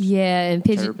 Yeah, and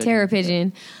Terror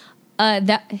Pigeon.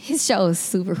 His show is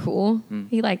super cool.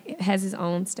 He like has his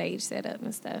own stage set up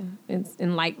and stuff,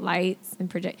 and like lights and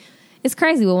project. It's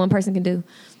crazy what one person can do.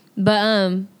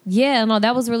 But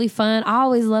that was really fun. I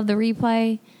always love the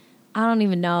Replay. I don't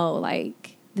even know,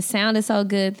 like the sound is so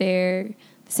good there.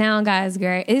 The sound guy is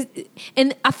great.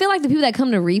 And I feel like the people that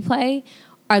come to Replay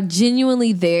are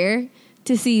genuinely there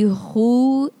to see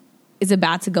who is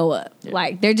about to go up. Yeah.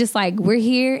 Like, they're just like, we're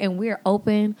here and we're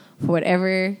open for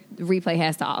whatever the replay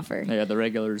has to offer. Yeah, the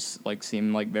regulars like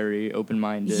seem like very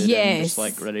open-minded and Yes. just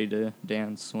like ready to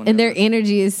dance. Whenever. And their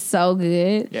energy is so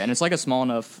good. Yeah, and it's like a small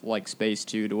enough like space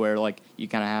too to where like you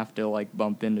kind of have to like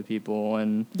bump into people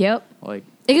and Yep. like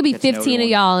It could be get to know 15 of everyone.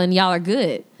 y'all and y'all are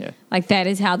good. Yeah. Like, that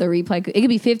is how the replay could. It could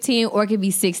be 15 or it could be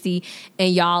 60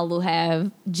 and y'all will have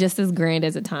just as grand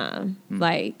as a time.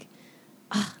 Like,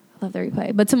 I love the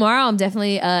replay. But tomorrow I'm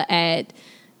definitely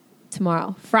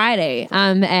Friday,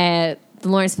 I'm at the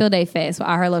Lawrence Field Day Fest with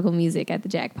All Her Local Music at the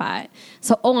Jackpot.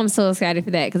 So, I'm so excited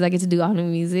for that because I get to do all new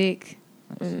music.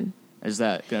 Nice. Is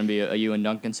that going to be a you and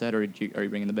Duncan set, or are you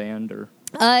bringing the band? Or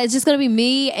It's just going to be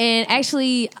me, and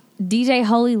actually DJ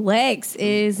Holy Lex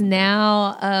is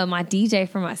now my DJ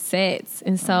for my sets.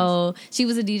 And so she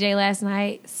was a DJ last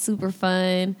night. Super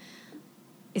fun.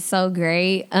 It's so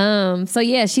great. So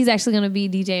yeah, she's actually going to be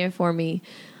DJing for me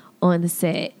on the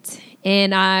set.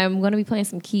 And I'm going to be playing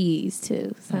some keys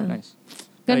too. So nice.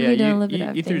 Gonna be doing a little bit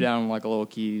of you threw everything. down like a little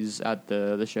keys at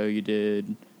the show you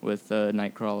did with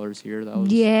Nightcrawlers here. That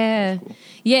was Yeah. that was cool.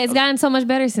 Yeah, it's gotten so much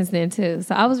better since then too.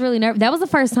 So I was really nervous. That was the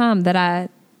first time that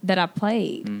I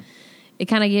played. It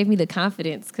kind of gave me the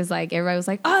confidence because like everybody was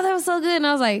like, "Oh, that was so good," and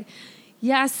I was like,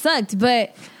 "Yeah, I sucked,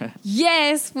 but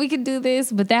yes, we could do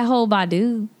this." But that whole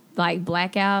Badu like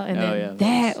blackout, and then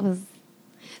that was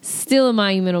still a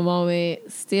monumental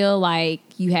moment. Still like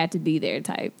you had to be there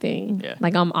type thing. Yeah.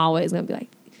 Like I'm always gonna be like,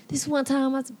 this one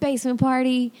time I was at a basement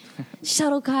party,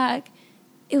 shuttlecock.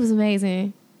 It was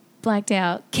amazing. Blacked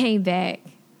out, came back.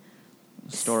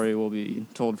 The story will be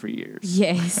told for years.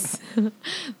 Yes.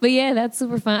 But yeah, that's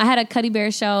super fun. I had a Cuddy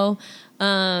Bear show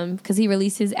because he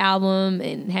released his album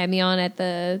and had me on at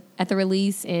the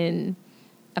release, and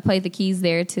I played the keys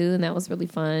there too, and that was really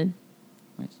fun.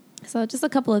 Nice. So just a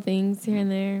couple of things here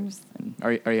and there. And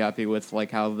are you happy with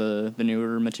like how the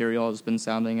newer material has been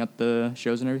sounding at the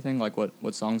shows and everything? Like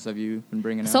what songs have you been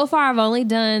bringing out? So far, I've only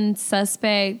done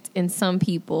Suspect and Some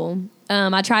People.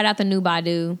 I tried out the new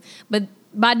Badu, but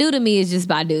Badu to me is just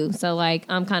Badu. So like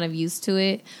I'm kind of used to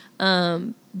it.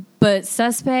 But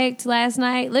Suspect last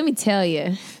night, let me tell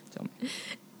you, Tell me.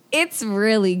 it's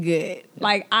really good.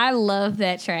 Like I love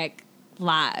that track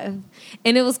live,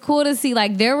 and it was cool to see.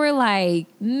 Like there were like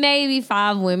maybe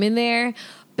 5 women there,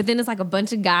 but then it's like a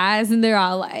bunch of guys, and they're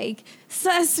all like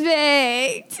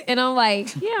Suspect, and I'm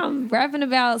like, yeah, I'm rapping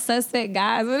about Suspect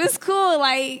guys, but it's cool.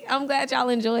 Like I'm glad y'all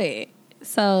enjoy it.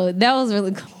 So that was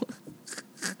really cool.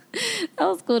 That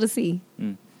was cool to see.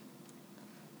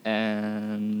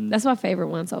 And That's my favorite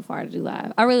one so far to do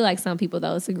live. I really like Some People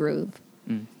though. It's a groove.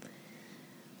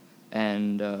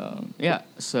 And yeah,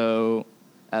 so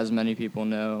as many people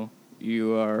know,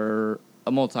 you are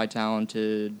a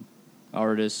multi-talented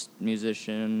artist,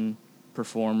 musician,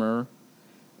 performer.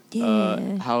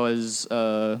 Yeah. How has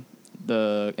the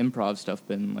improv stuff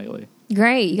been lately?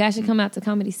 Great. You guys should come out to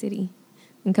Comedy City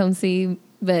and come see.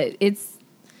 But it's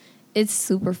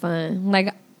super fun.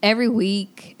 Like every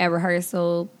week at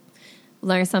rehearsal,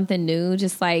 learn something new.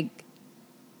 Just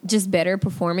better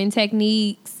performing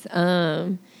techniques.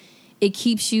 It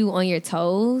keeps you on your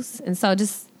toes, and so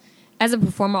just as a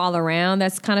performer all around,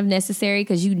 that's kind of necessary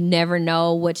because you never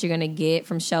know what you're gonna get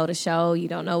from show to show. You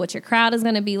don't know what your crowd is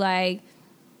gonna be like.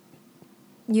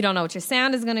 You don't know what your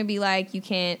sound is gonna be like. You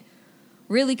can't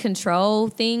really control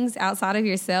things outside of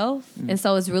yourself. And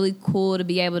so it's really cool to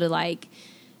be able to like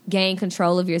gain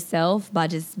control of yourself by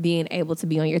just being able to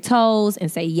be on your toes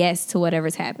and say yes to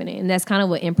whatever's happening. And that's kind of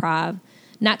what improv,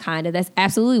 that's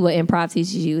absolutely what improv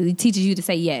teaches you. It teaches you to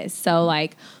say yes. So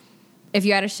like if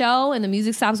you're at a show and the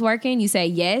music stops working, you say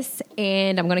yes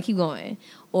and I'm going to keep going.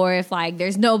 Or if like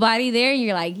there's nobody there,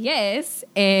 you're like yes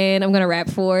and I'm going to rap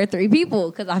for 3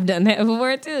 people because I've done that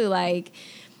before too. Like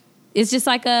it's just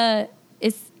like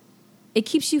it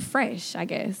keeps you fresh, I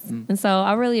guess. And so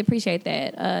I really appreciate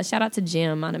that. Shout out to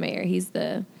Jim Montemayor. He's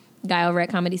the guy over at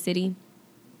Comedy City.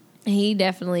 He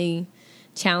definitely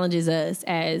challenges us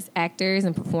as actors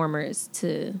and performers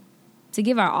to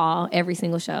give our all every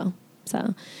single show.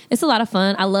 So it's a lot of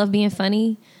fun. I love being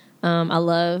funny. I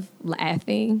love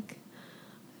laughing.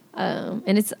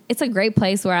 And it's a great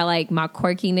place where I like my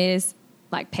quirkiness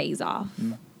like pays off.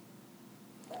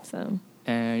 So.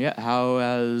 And yeah, how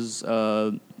has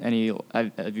have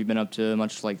you been up to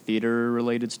much like theater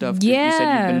related stuff? Yeah. You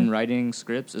said you've been writing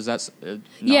scripts. Is that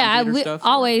I stuff?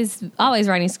 always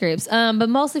writing scripts, but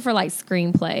mostly for like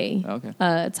screenplay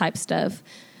type stuff.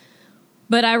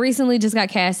 But I recently just got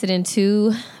casted in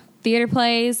 2 theater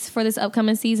plays for this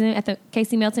upcoming season at the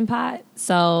Casey Melting Pot.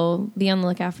 So be on the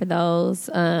lookout for those.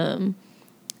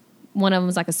 one of them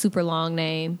is like a super long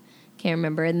name, can't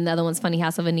remember, and the other one's Funny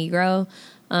House of a Negro.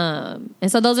 And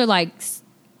so those are like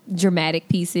dramatic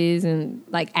pieces and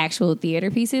like actual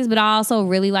theater pieces. But I also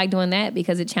really like doing that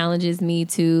because it challenges me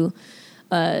to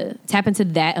tap into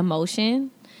that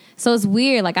emotion. So it's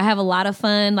weird. Like I have a lot of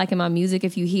fun. Like in my music,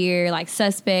 if you hear like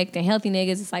Suspect and Healthy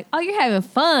Niggas, it's like, oh, you're having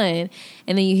fun.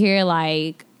 And then you hear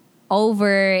like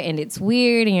Over and it's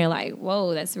weird, and you're like,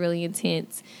 whoa, that's really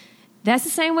intense. That's the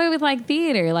same way with like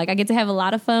theater. Like I get to have a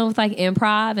lot of fun with like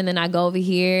improv, and then I go over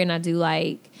here and I do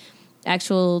like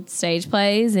actual stage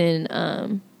plays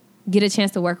and get a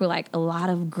chance to work with like a lot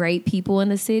of great people in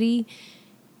the city,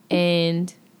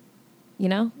 and you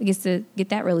know, it gets to get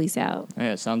that release out.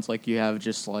 Yeah, it sounds like you have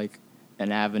just like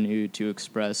an avenue to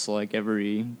express like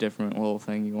every different little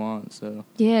thing you want. So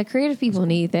yeah, creative people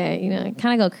need that. You know,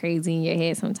 kind of go crazy in your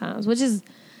head sometimes, which is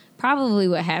probably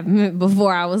what happened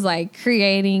before I was like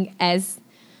creating as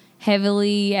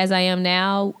heavily as I am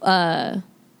now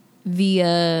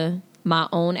via my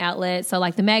own outlet. So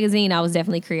like the magazine I was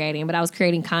definitely creating, but I was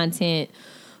creating content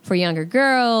for younger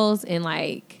girls, and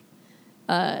like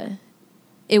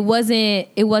it wasn't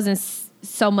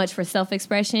so much for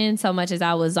self-expression so much as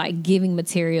I was like giving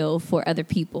material for other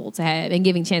people to have and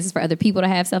giving chances for other people to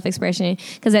have self-expression,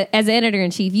 because as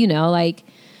editor-in-chief, you know, like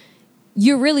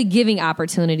you're really giving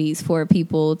opportunities for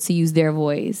people to use their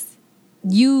voice.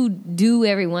 You do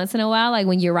every once in a while, like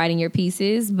when you're writing your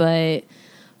pieces, but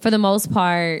for the most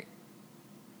part,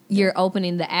 you're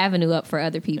opening the avenue up for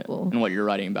other people. And what you're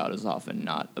writing about is often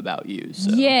not about you.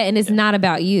 So. Yeah, and it's not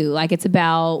about you. Like, it's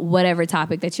about whatever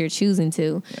topic that you're choosing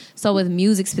to. Yeah. So with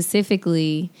music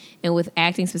specifically and with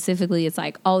acting specifically, it's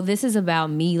like, oh, this is about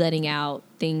me letting out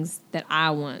things that I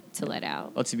want to let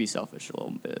out. Let's be selfish a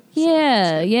little bit.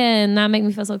 Yeah, and not make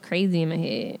me feel so crazy in my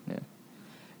head. Yeah.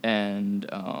 And,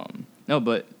 no,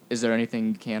 but is there anything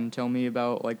you can tell me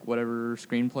about, like, whatever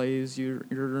screenplays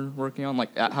you're working on?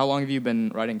 Like, how long have you been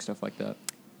writing stuff like that?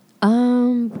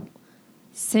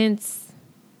 Since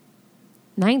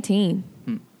 19.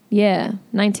 Yeah,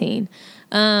 19.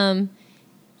 Yeah,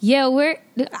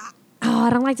 I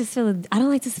don't like to spill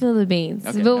the beans.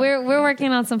 Okay, but we're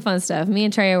working on some fun stuff. Me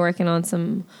and Trey are working on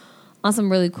some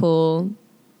really cool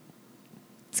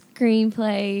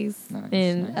screenplays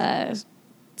and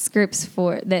scripts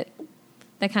for that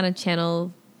kind of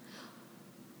channel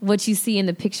what you see in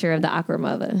the picture of the Awkward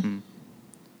Mother.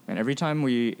 And every time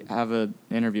we have an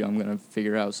interview, I'm going to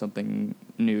figure out something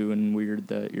new and weird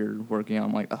that you're working on.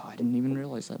 I'm like, oh, I didn't even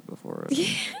realize that before.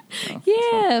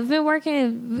 Yeah, I've been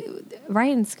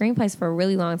writing screenplays for a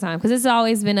really long time because it's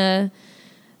always been a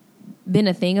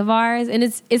thing of ours, and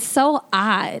it's so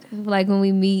odd. Like when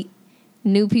we meet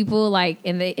new people, like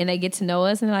and they get to know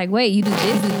us, and they're like, wait, you do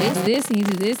this, and you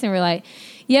do this, and we're like,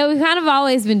 yeah, we've kind of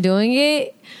always been doing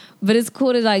it. But it's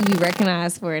cool to like be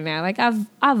recognized for it now. Like I've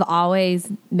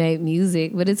always made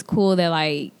music, but it's cool that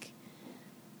like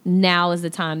now is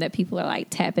the time that people are like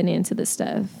tapping into the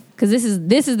stuff, because this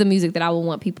is the music that I would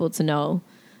want people to know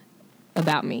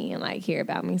about me and like hear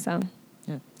about me. So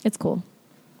yeah, it's cool.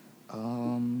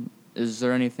 Is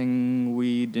there anything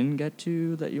we didn't get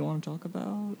to that you want to talk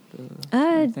about?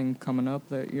 Anything coming up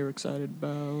that you're excited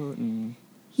about?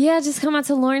 Yeah, just come out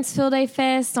to Lawrence Field Day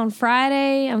Fest on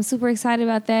Friday. I'm super excited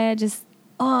about that.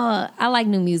 I like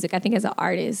new music. I think as an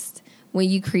artist, when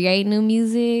you create new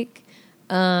music,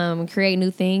 create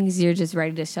new things, you're just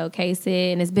ready to showcase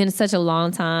it. And it's been such a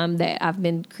long time that I've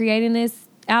been creating this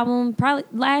album. Probably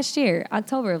last year,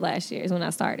 October of last year is when I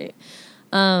started.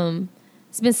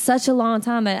 It's been such a long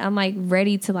time that I'm like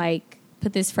ready to like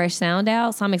put this fresh sound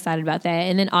out. So I'm excited about that.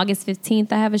 And then August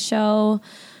 15th, I have a show.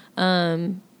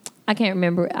 I can't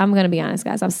remember. I'm going to be honest,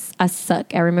 guys. I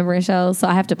suck at remembering shows, so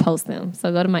I have to post them.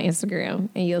 So go to my Instagram,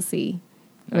 and you'll see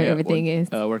where everything is.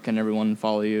 Where can everyone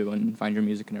follow you and find your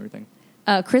music and everything?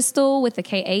 Crystal with the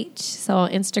KH. So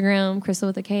on Instagram,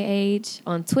 Crystal with the KH.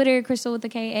 On Twitter, Crystal with the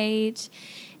KH.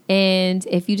 And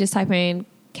if you just type in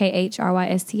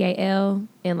KHRYSTAL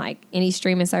in like any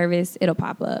streaming service, it'll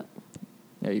pop up.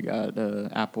 Yeah, you got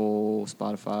Apple,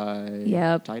 Spotify,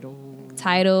 yep.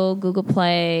 Tidal, Google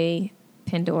Play,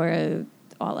 Pandora,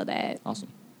 all of that. Awesome.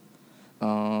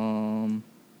 And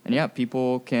yeah,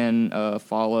 people can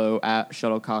follow at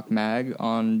Shuttlecock Mag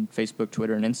on Facebook,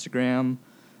 Twitter, and Instagram.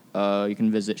 You can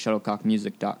visit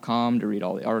shuttlecockmusic.com to read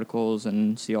all the articles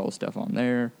and see all the stuff on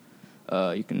there.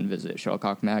 You can visit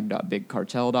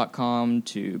shuttlecockmag.bigcartel.com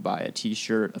to buy a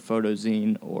t-shirt, a photo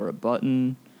zine, or a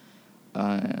button.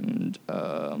 And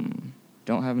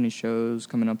don't have any shows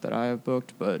coming up that I have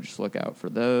booked, but just look out for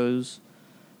those.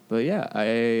 But yeah, I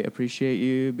appreciate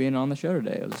you being on the show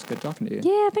today. It was good talking to you.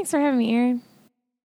 Yeah, thanks for having me, Aaron.